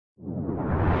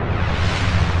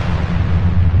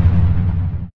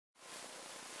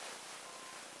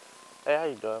how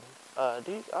you doing? I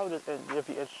was just if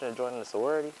you're interested in joining the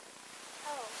sorority.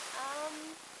 Oh, I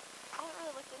haven't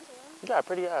really looked into them. You got a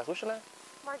pretty ass. What's your name?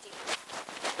 Margie.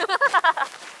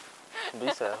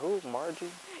 You said who? Margie?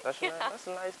 That's your name? That's a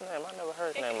nice name. I never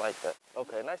heard a name like that.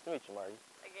 Okay, nice to meet you, Margie.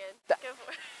 Again, go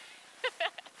for it.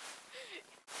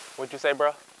 What'd you say,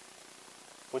 bro?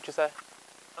 What'd you say?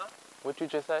 Huh? What'd you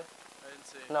just say? I didn't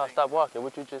say anything. No, stop walking.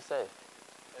 What'd you just say? I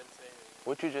didn't say anything.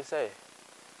 What'd you just say?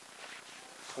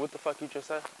 What the fuck you just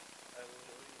said? I didn't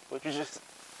know you. What'd you just...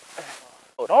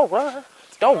 Oh, don't run.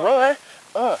 Don't run.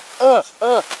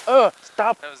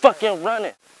 Stop fucking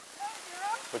running.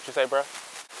 What you say, bro?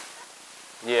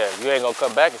 Yeah, you ain't gonna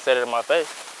come back and say it in my face.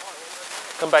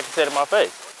 Come back and say it in my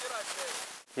face. What did I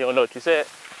say? You don't know what you said?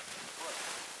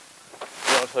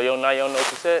 So you don't know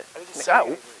what you said? I just Nigga,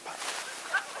 said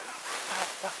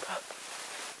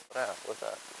What's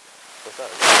up? What's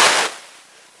up?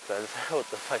 So I just heard what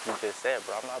the fuck you just said,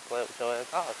 bro. I'm not playing with your ass.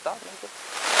 Oh, stop, nigga.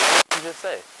 What you just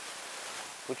say?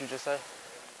 What you just say?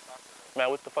 Man,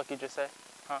 what the fuck you just say?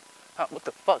 Huh? What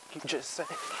the fuck you just say?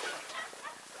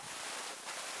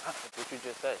 What you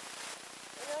just say?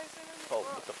 Oh,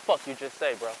 what the fuck you just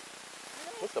say, bro?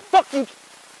 What the fuck you...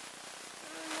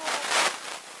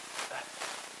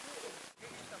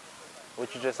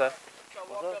 What you just say?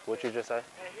 What you just say?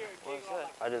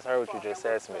 I just heard what you just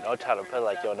said to me. Don't try to play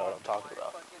like you don't know what I'm talking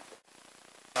about.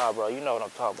 Nah, bro, you know what I'm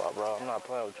talking about, bro. I'm not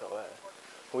playing with your ass.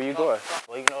 Where you going?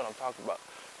 Well, you know what I'm talking about.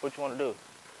 What you want to do?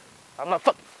 I'm not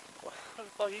fucking... What the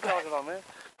fuck are you talking about, man?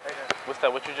 What's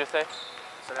that? What you just say?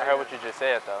 I heard what you just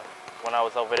said, though. When I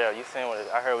was over there, you seen what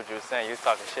I heard what you was saying. You was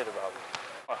talking shit about me.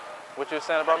 What you was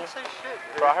saying about me? Say shit,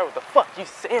 Bro, I heard what the fuck you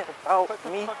said about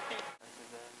me.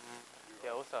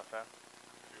 Yo, what's up, fam?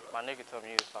 My nigga told me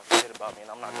you was talking shit about me,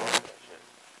 and I'm not going for that shit.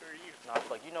 Who are you? Nah,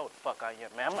 fuck, you know what the fuck I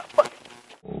am, man. I'm not fucking...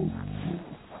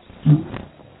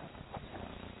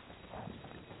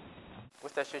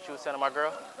 What's that shit you was saying to my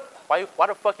girl? Why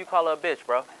the fuck you call her a bitch,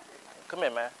 bro? Come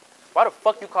here, man. Why the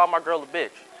fuck you call my girl a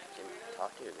bitch?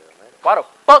 Talk to your girl, man. Why the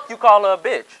fuck you call her a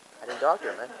bitch? I didn't talk to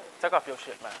her, man. Take off your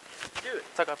shit, man. Dude.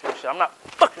 Take off your shit. I'm not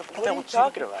fucking What are you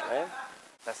talking about, man?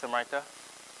 That's him right there.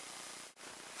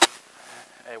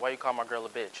 Hey, why you call my girl a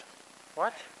bitch?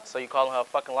 What? So you calling her a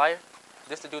fucking liar?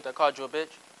 This the dude that called you a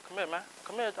bitch? Come here, man.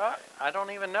 Come here, dog. I don't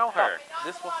even know her.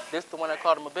 This the one that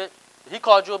called him a bitch? He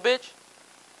called you a bitch?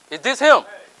 Is this him?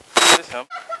 Is this him?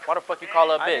 Why the fuck you call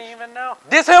her a bitch? I didn't even know.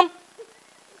 This him?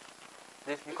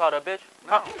 This you called her a bitch?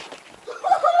 No. Huh?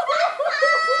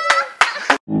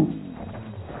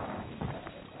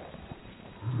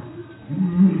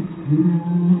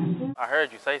 I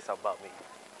heard you say something about me.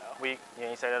 No. You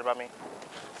ain't say that about me?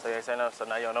 So you ain't say nothing, so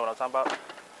now you don't know what I'm talking about?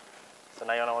 So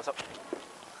now you don't know what's up?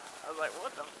 I was like,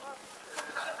 what the fuck?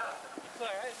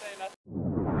 Sorry, I ain't saying nothing.